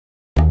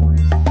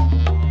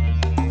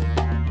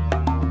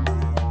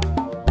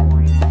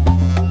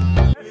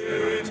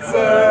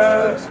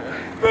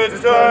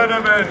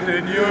tournament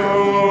in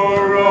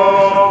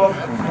Europe,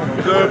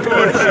 the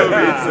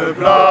Bučovice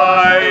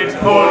Blind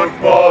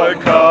Football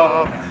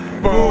Cup.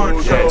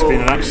 Yeah, it's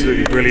been an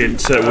absolutely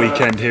brilliant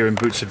weekend here in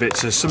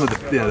Bučovice. Some of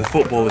the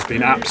football has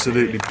been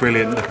absolutely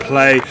brilliant. The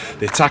play,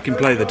 the attacking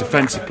play, the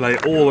defensive play,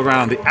 all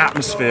around. The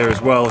atmosphere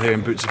as well here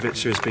in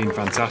Bučovice has been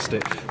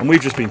fantastic. And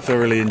we've just been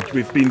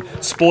we've been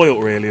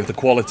spoilt really of the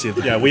quality of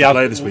the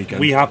play this weekend.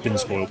 We have been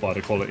spoilt by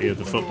the quality of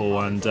the football,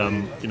 and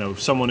you know,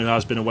 someone who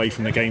has been away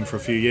from the game for a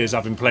few years,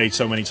 having played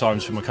so many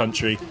times for my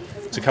country,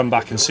 to come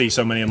back and see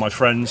so many of my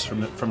friends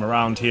from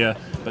around here,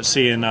 but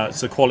seeing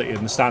the quality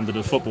and the standard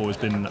of football has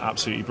been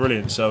absolutely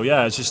brilliant. So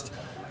yeah, it's just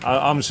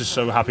I'm just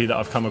so happy that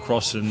I've come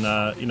across, and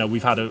you know,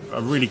 we've had a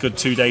really good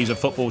 2 days of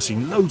football,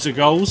 seen loads of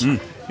goals,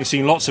 you've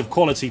seen lots of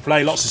quality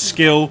play, lots of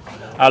skill,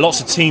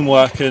 lots of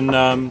teamwork, and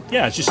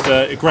yeah, it's just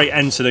a great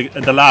end to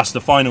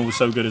the final was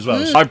so good as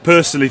well.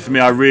 For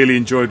me, I really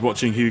enjoyed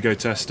watching Hugo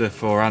Testa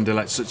for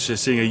Anderlecht,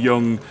 seeing a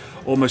young,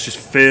 almost just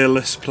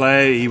fearless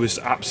play. He was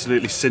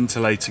absolutely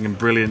scintillating and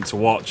brilliant to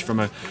watch from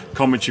a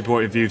commentary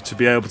point of view. To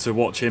be able to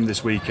watch him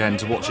this weekend,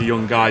 to watch a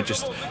young guy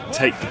just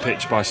take the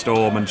pitch by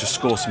storm and just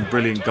score some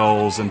brilliant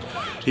goals, and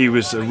he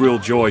was a real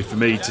joy for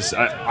me to.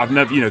 I've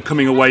never, you know,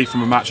 coming away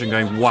from a match and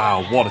going,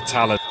 wow, what a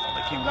talent.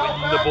 He win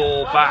the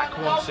ball back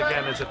once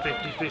again as a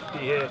 50-50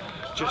 here,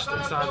 just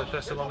inside the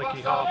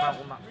Thessaloniki half out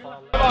on that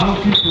far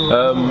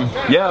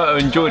left. Yeah, I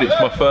enjoyed it.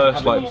 It's my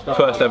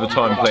first ever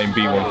time playing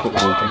B1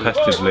 football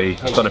competitively.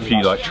 I've done a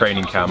few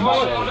training camps,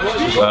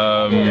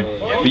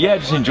 but yeah,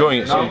 just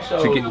enjoying it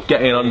to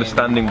get an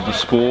understanding of the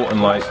sport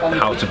and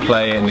how to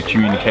play it, and the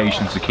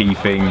communication's the key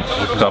thing,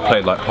 because I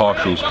played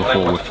partials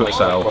before with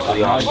futsal.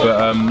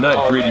 But no,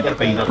 it's really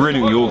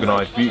brilliantly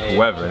organised, beautiful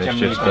weather, and it's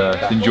just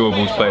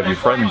enjoyable to play with your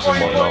friends and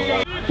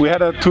whatnot. We had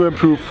to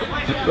improve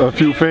a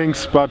few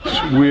things, but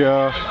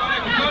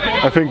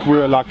I think we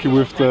are lucky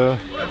with the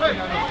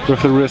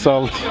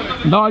result.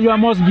 No, you are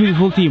most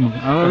beautiful team.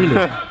 Oh,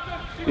 really?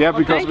 Yeah,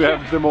 because we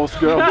have the most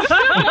girls.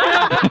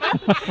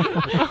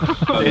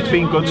 It's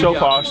been good so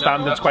far.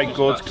 Standard's quite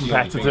good,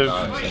 competitive,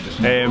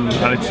 and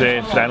it's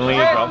friendly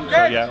as well.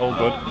 So yeah, all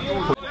good.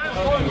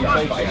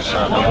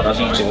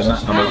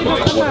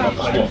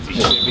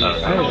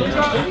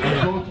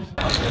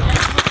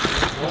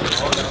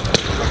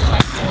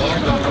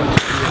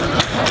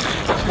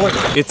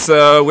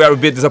 We are a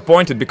bit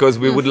disappointed because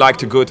we would like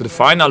to go to the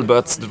final,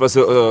 but it was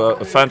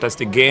a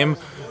fantastic game,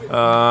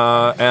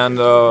 and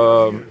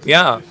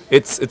yeah,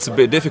 it's a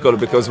bit difficult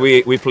because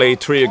we play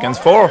 3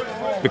 against 4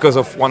 because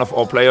of one of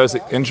our players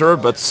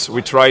injured, but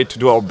we try to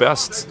do our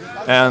best,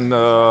 and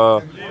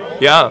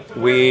yeah,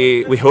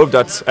 we hope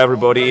that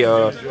everybody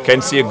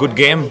can see a good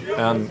game,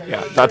 and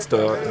yeah, that's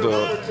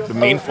the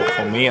main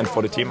for me and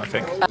for the team, I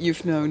think.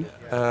 You've known?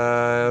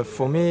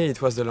 For me,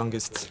 it was the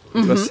longest.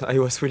 I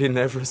was really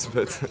nervous,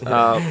 but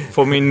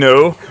for me,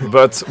 no,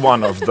 but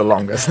one of the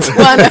longest.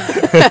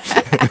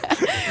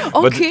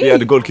 Okay. But yeah,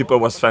 the goalkeeper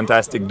was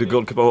fantastic. The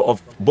goalkeeper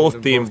of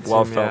both teams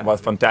was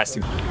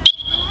fantastic.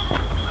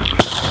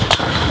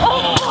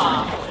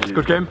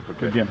 Good game.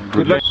 Good game.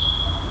 Good luck.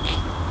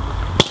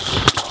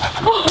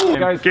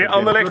 Guys, get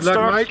on the next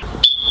start.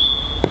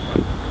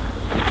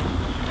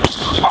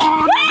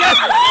 Oh, yes!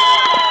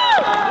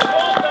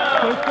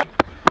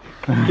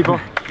 Keep on.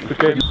 Good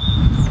game.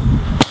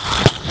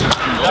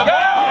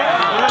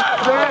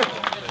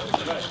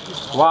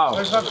 Wow.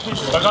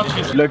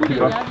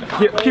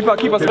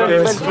 Keep us I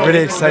was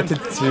really excited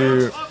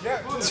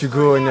to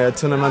go in a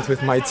tournament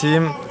with my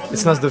team.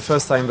 It's not the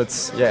first time,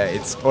 but yeah,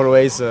 it's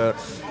always a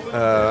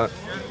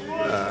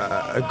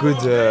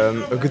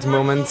good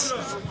moment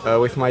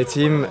with my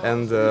team,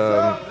 and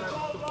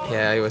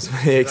yeah, I was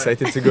very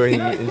excited to go in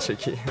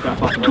Czechie.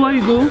 Toi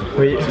Hugo,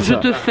 oui, je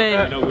te fais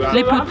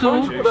les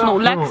poteaux, non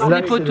l'axe,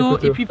 les poteaux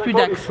et puis plus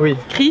d'axe. Oui.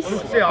 Chris?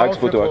 Axe,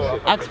 poteau,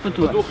 axe. Axe,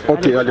 poteau, axe.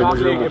 Ok, allez, moi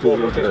je vais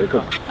monter.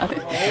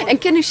 And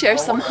can you share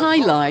some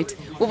highlight?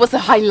 What was the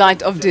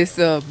highlight of this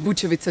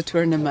Bučovice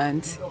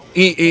tournament?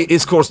 He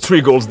scores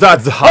 3 goals.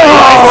 That's the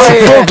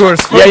highlight. Oh, 4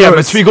 goals. Yeah,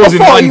 but 3 goals in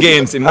one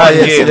game. In one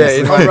game. Yeah,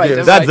 in one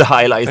game. That's the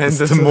highlight. That's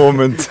the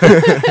moment.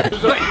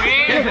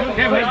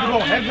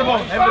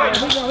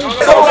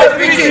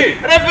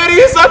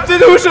 Referee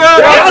substitution!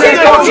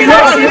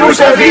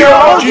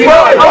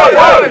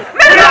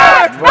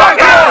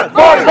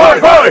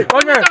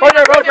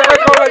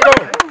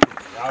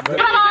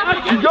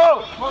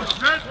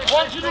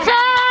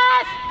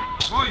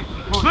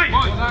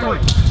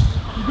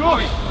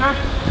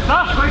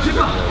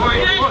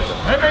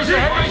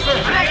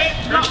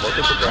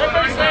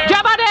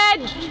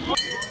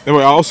 Nebo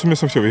já osobně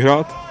jsem chtěl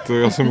vyhrát, to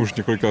já jsem už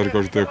několikrát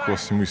říkal, že to je jako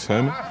vlastně můj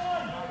sen.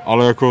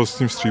 Ale jako s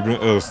tím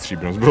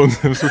stříbrem, s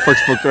bronzem jsem fakt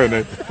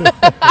spokojený.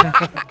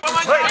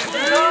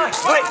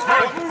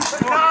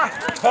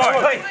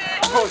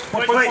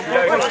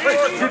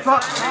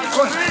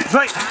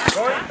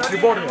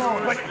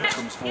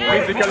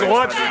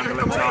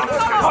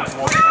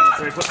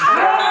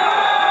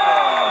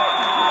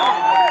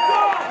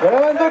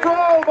 And the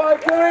goal by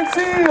Karen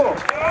Seal!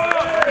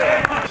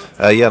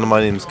 Yeah, my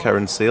name's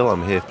Karen Seal.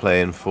 I'm here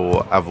playing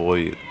for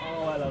Avoy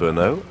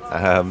Bruno.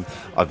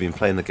 I've been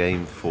playing the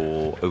game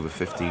for over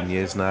 15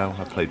 years now.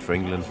 I played for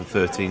England for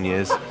 13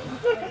 years.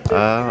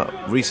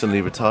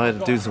 Recently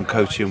retired, doing some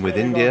coaching with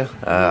India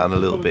and a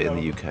little bit in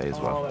the UK as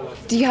well.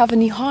 Do you have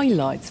any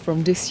highlights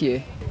from this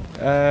year?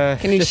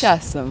 Can you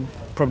share some?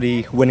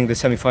 Probably winning the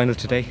semi-final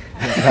today.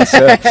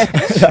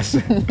 That's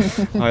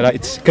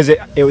highlights, because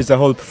it was the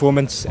whole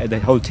performance. The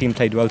whole team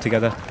played well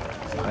together,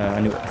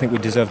 and I think we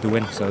deserved the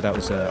win. So that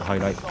was a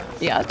highlight.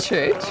 Yeah,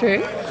 true.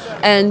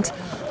 And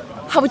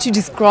how would you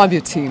describe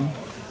your team?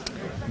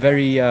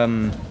 Very.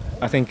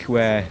 I think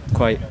we're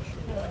quite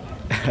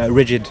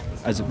rigid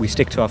as we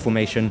stick to our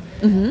formation.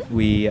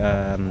 We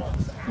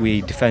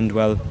defend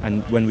well,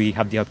 and when we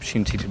have the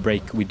opportunity to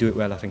break, we do it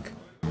well, I think.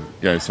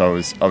 Yeah, so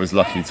I was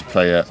lucky to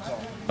play at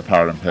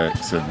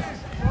Paralympics and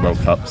World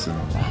Cups and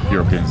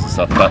Europeans and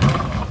stuff. But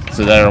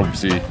so they're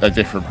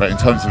different. But in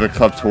terms of a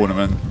club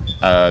tournament,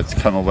 to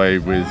come away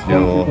with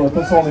your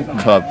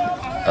club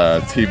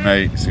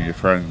teammates and your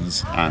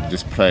friends and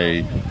just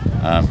play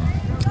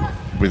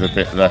with a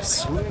bit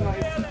less,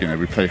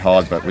 we play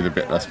hard but with a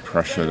bit less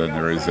pressure than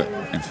there is at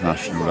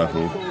international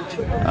level.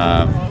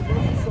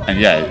 And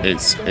yeah,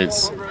 it's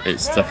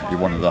definitely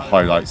one of the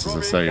highlights, as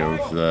I say,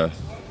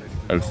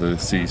 of the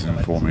season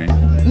for me.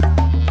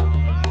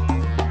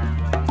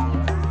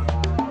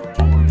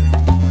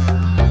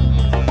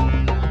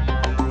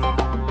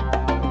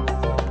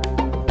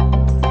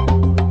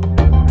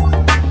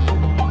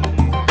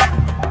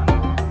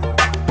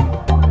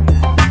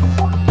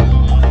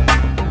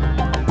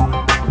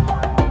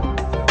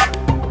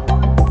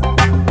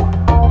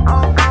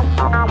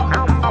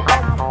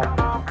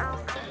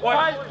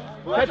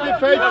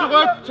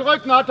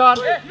 Zurück, Nathan.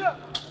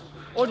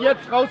 Und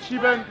jetzt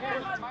rausschieben.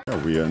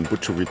 We are in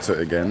Bučovice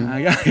again,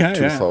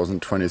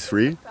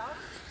 2023.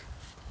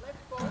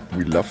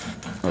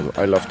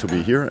 I love to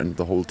be here, and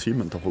the whole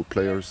team and the whole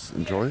players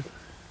enjoy.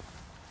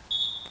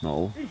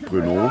 Now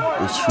Bruno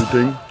is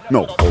shooting,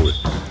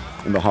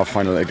 in the half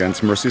final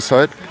against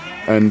Merseyside.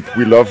 And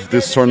we love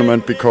this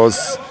tournament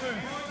because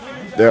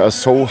there are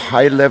so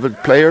high level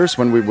players.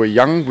 When we were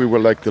young, we were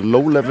like the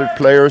low level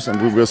players,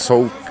 and we were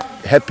so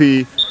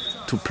happy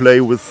to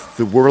play with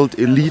the world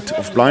elite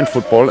of blind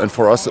football, and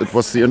for us it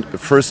was the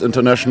first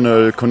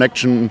international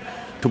connection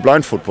to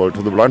blind football,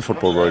 to the blind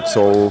football world.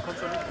 So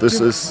this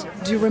is...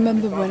 Do you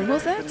remember when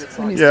was that?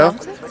 When you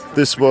started?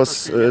 This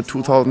was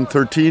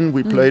 2013.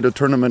 We played a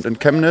tournament in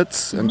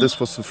Chemnitz, and this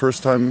was the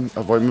first time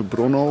Avoime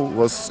Bruno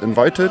was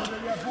invited,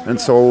 and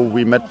so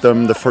we met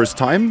them the first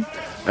time.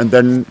 And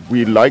then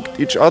we liked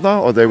each other,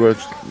 or they were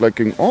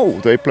liking, oh,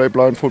 they play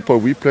blind football,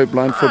 we play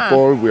blind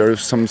football, we are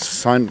some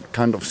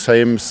kind of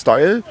same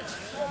style.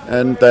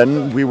 And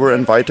then we were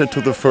invited to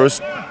the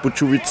first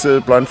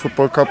Bučovice Blind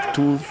Football Cup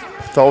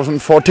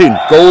 2014.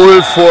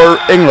 Goal for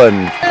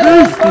England.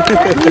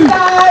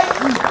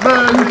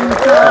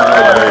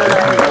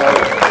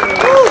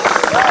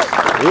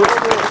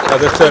 I'll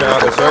just turn it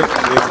out this way.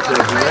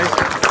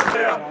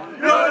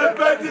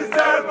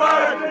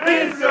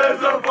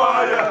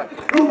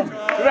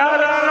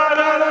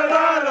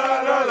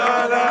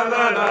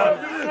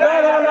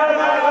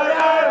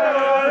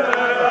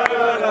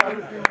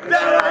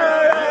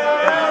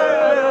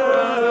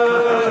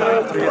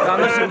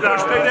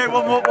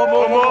 One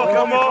more,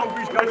 come on.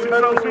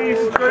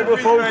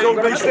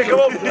 Stick him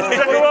up.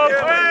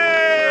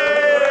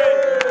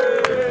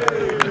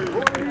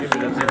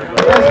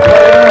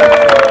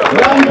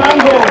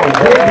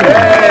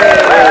 Hey!